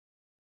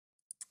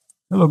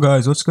Hello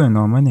guys, what's going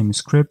on? My name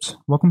is KripT.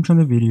 Welcome to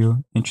the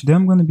video, and today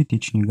I'm going to be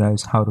teaching you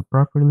guys how to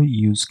properly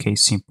use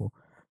KSimple.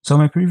 So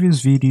in my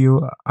previous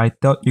video, I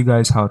taught you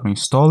guys how to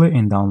install it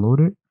and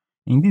download it.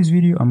 In this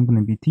video, I'm going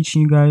to be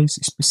teaching you guys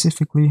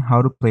specifically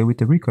how to play with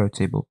the recoil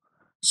table.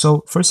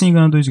 So first thing you're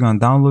going to do is you're going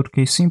to download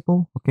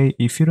KSimple. Okay,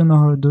 if you don't know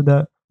how to do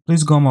that,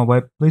 please go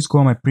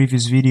on my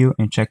previous video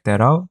and check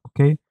that out.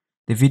 Okay,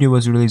 the video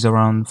was released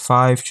around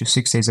 5 to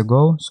 6 days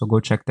ago, so go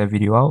check that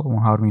video out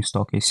on how to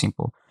install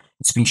KSimple.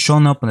 It's been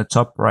shown up on the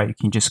top right. You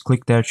can just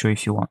click that show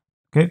if you want.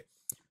 Okay.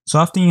 So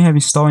after you have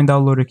installed and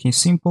downloaded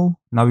KSimple,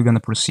 now we're gonna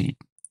proceed.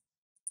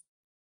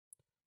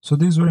 So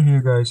this right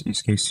here, guys,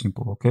 is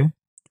KSimple. Okay.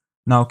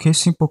 Now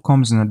KSimple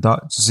comes in a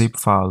 .zip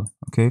file.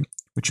 Okay,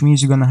 which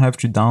means you're gonna have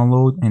to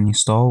download and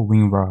install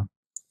WinRAR.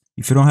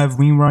 If you don't have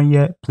WinRAR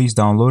yet, please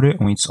download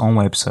it on its own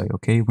website.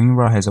 Okay,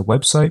 WinRAR has a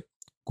website.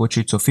 Go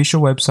to its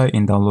official website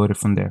and download it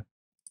from there.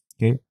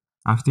 Okay.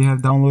 After you have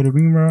downloaded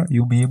WinRAR,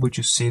 you'll be able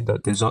to see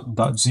that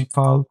the .zip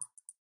file.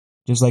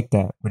 Just like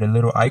that, with a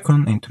little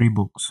icon and 3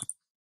 books.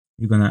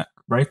 You're gonna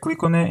right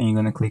click on it and you're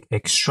gonna click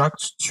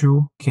extract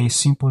to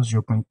KSimple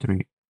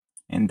 0.3.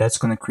 And that's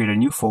gonna create a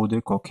new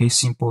folder called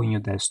KSimple in your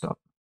desktop.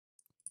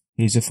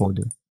 Here's the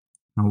folder.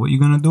 Now what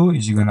you're gonna do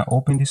is you're gonna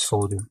open this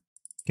folder.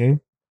 Okay?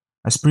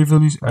 As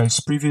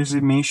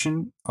previously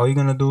mentioned, all you're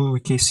gonna do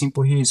with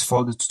KSimple here is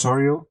follow the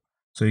tutorial.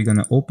 So you're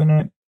gonna open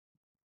it.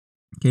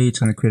 Okay, it's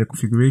gonna create a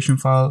configuration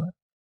file,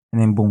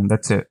 and then boom,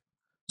 that's it.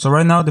 So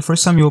right now, the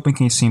first time you open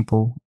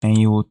KSimple and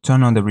you will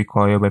turn on the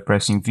recoil by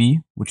pressing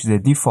V, which is the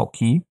default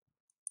key,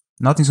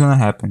 nothing's gonna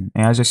happen.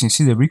 And as you can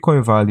see, the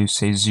recoil value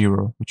says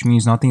 0, which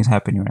means nothing's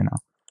happening right now.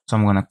 So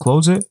I'm gonna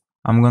close it.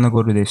 I'm gonna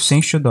go to the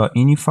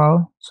essential.ini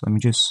file. So let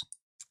me just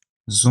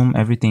zoom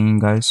everything in,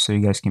 guys, so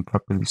you guys can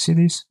properly see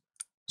this.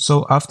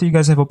 So after you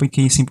guys have opened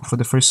KSimple for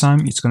the first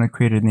time, it's gonna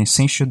create an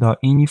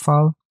essential.ini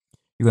file.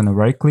 You're gonna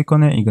right click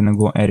on it, you're gonna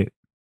go edit.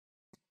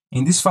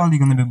 In this file, you're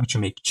going to be able to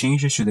make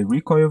changes to the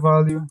recoil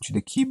value, to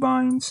the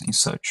keybinds, and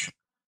such.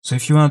 So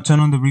if you want to turn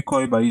on the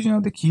recoil by using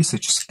other keys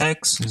such as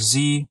X,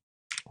 Z,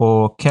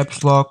 or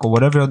caps lock, or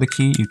whatever other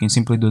key, you can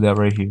simply do that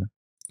right here.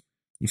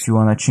 If you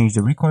want to change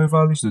the recoil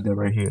values, do that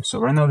right here.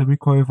 So right now the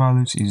recoil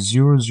values is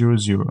 0, 0,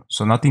 0.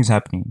 So nothing's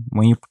happening.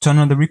 When you turn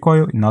on the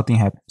recoil, nothing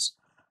happens.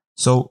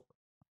 So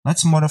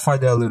let's modify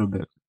that a little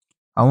bit.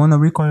 I want a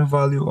recoil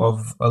value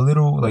of a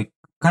little, like,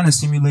 kind of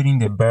simulating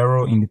the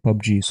barrel in the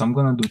PUBG. So I'm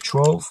going to do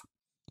 12.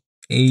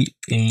 8,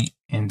 8,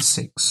 and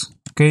 6.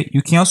 Okay,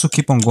 you can also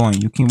keep on going.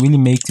 You can really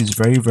make this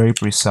very, very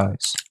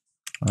precise.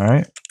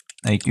 Alright,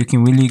 like you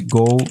can really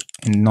go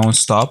and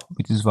non-stop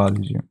with these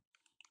values here.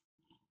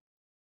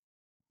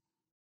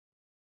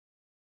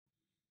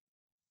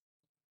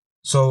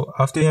 So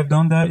after you have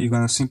done that, you're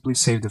gonna simply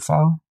save the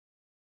file.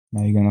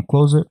 Now you're gonna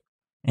close it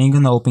and you're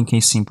gonna open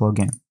KSimple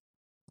again.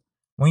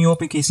 When you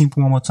open KSimple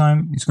one more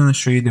time, it's gonna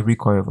show you the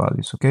recoil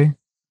values. Okay.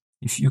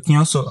 If you can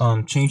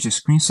also change the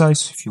screen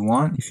size if you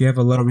want. If you have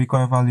a lot of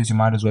recoil values, you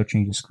might as well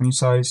change the screen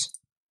size.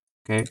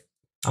 Okay,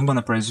 I'm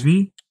gonna press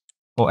V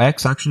or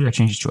X. Actually, I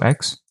changed it to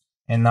X.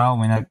 And now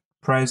when I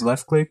press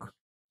left click,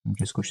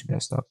 just go to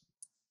desktop.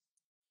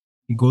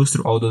 It goes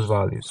through all those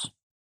values.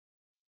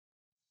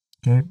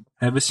 Okay,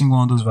 every single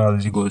one of those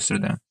values, it goes through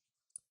them.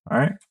 All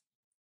right,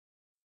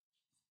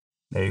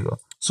 there you go.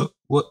 So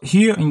what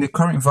here in the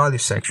current value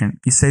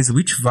section, it says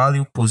which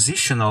value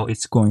positional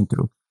it's going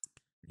through.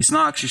 It's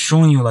not actually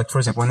showing you, like, for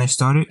example, when I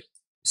started,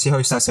 see how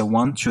it starts at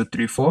 1, 2,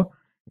 3, 4?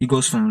 It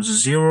goes from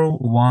 0,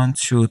 1,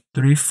 2,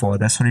 3, 4.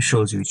 That's what it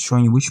shows you. It's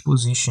showing you which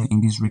position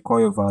in this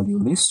recoil value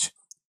list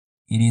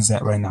it is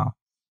at right now.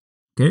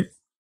 Okay?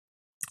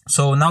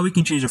 So now we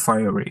can change the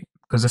fire rate,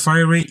 because the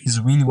fire rate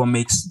is really what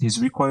makes this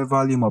recoil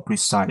value more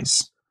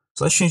precise.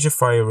 So let's change the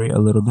fire rate a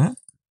little bit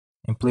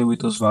and play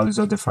with those values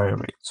of the fire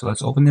rate. So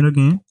let's open it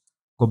again,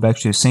 go back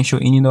to the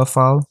essential.ini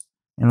file,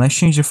 and let's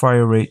change the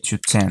fire rate to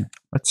 10.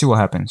 Let's see what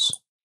happens.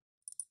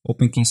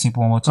 Open KSimple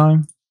one more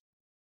time.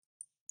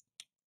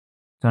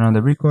 Turn on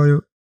the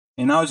recoil.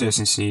 And now as you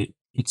can see,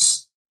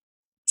 it's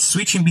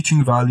switching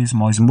between values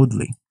more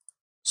smoothly.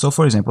 So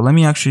for example, let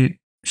me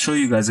actually show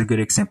you guys a good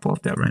example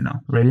of that right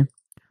now. Ready?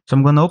 So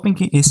I'm gonna open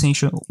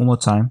Essential one more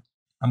time.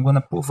 I'm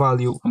gonna put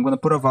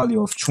a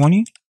value of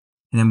 20,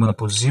 and I'm gonna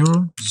put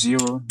 0,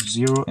 0,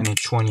 0, and then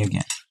 20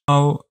 again.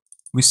 Now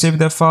we save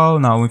that file.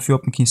 Now if you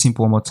open KSimple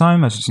one more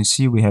time, as you can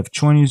see, we have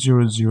 20,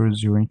 0, 0,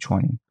 0, and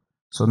 20.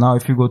 So now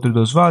if you go through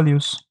those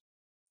values,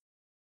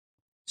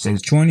 it says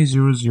 20,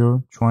 0,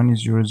 0, 20,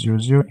 0, 0,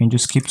 0, and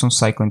just keeps on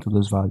cycling to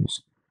those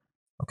values.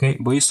 Okay,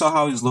 but you saw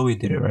how slow it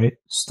did it, right?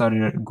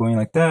 Started going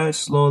like that,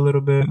 slow a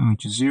little bit, went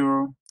to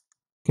 0.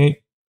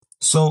 Okay,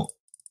 so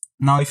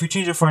now if you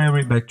change the fire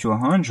rate back to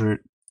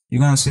 100,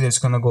 you're gonna see that it's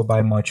gonna go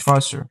by much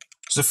faster.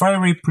 So the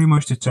fire rate pretty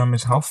much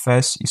determines how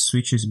fast it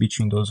switches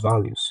between those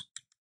values.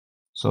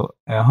 So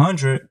at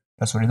 100,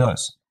 that's what it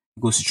does. It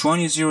goes to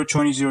 20, 0,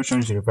 20, 0,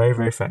 20, 0, very,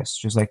 very fast,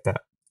 just like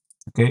that.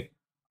 Okay,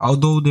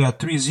 although there are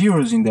 3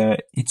 zeros in there,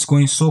 it's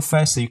going so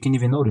fast that you can't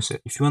even notice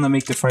it. If you want to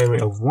make the fire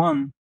rate of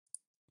 1,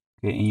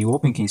 okay, and you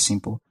open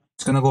KSimple,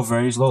 it's going to go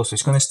very slow, so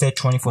it's going to stay at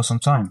 20 for some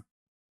time.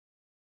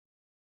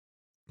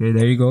 Okay,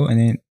 there you go. And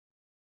then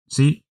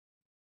see,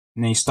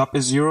 and then stop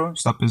at 0,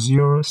 stop at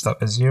 0,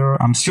 stop at 0.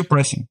 I'm still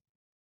pressing.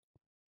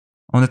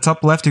 On the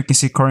top left, you can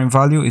see current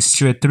value is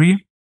still at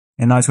 3,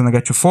 and now it's gonna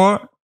get to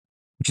 4,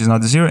 which is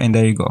not 0, and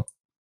there you go.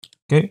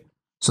 Okay,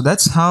 so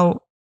that's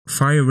how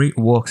fire rate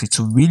works. It's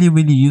really,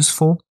 really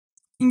useful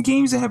in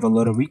games that have a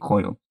lot of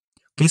recoil.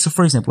 Okay, so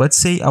for example, let's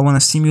say I want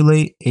to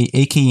simulate a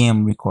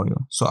AKM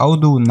recoil. So I will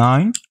do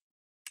 9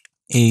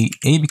 A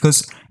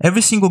because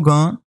every single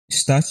gun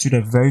starts with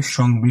a very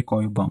strong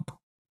recoil bump.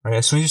 Right,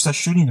 as soon as you start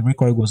shooting, the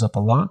recoil goes up a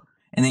lot,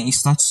 and then it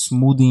starts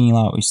smoothing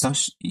out.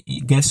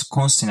 It gets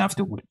constant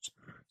afterwards.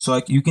 So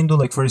like you can do,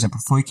 like, for example,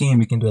 for AKM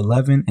you can do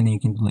 11, and then you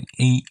can do like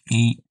 8,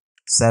 8,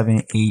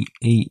 7, 8,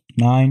 8,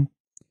 9,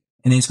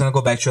 and then it's gonna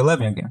go back to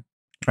 11 again,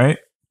 right?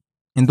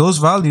 And those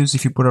values,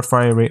 if you put a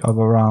fire rate of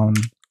around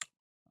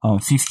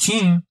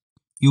 15,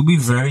 you'll be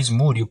very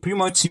smooth. You pretty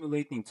much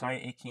simulate the entire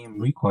AKM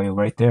recoil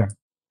right there.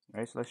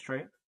 Right, so let's try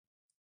it.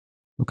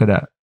 Look at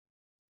that.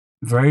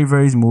 Very,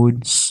 very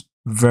smooth.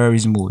 Very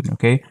smooth,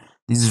 okay?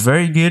 This is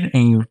very good,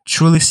 and it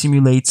truly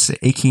simulates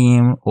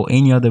AKM or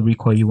any other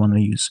recoil you want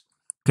to use.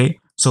 Okay,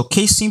 so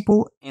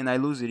KSimple and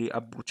iLucity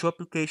are two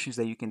applications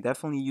that you can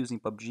definitely use in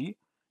PUBG,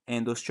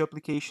 and those two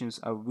applications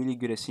are really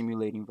good at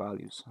simulating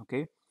values,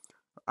 okay?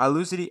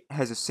 iLucity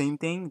has the same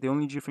thing. The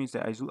only difference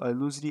is that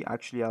iLucity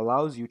actually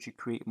allows you to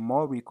create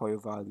more recoil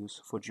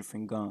values for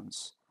different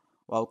guns,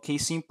 while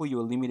KSimple,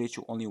 you're limited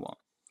to only one.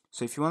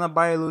 So if you want to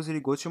buy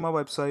iLucity, go to my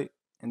website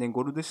and then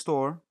go to the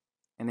store,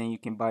 and then you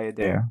can buy it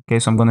there. Okay,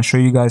 so I'm going to show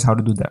you guys how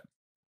to do that.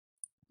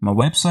 My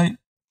website,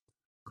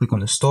 click on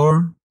the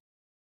store,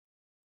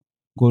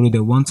 go to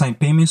the one-time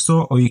payment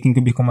store, or you can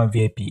become a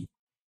VIP.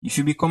 If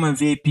you become a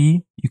VIP,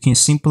 you can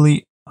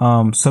simply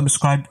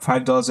subscribe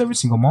 $5 every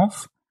single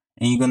month,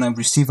 and you're going to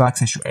receive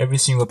access to every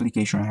single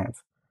application I have.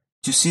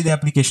 To see the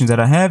applications that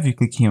I have, you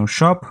click here on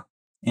shop,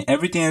 and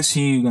everything else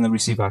here you're going to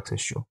receive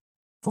access to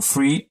for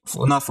free,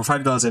 for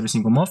 $5 every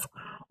single month.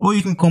 Or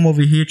you can come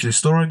over here to the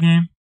store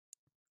again,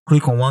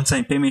 click on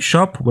one-time payment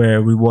shop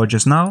where reward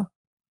just now,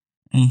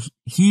 and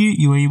here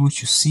you are able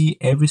to see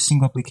every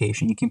single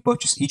application. You can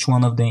purchase each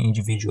one of them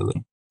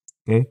individually.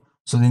 Okay,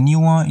 so the new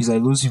one is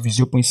iLucity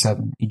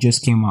 0.7. It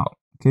just came out.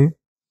 Okay,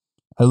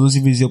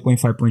 iLucity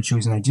 0.5.2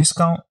 is in a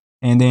discount,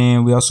 and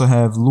then we also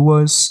have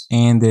Luas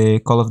and the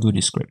Call of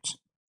Duty script.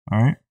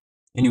 All right.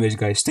 Anyways,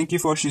 guys, thank you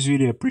for watching this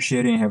video.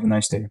 Appreciate it, and have a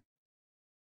nice day.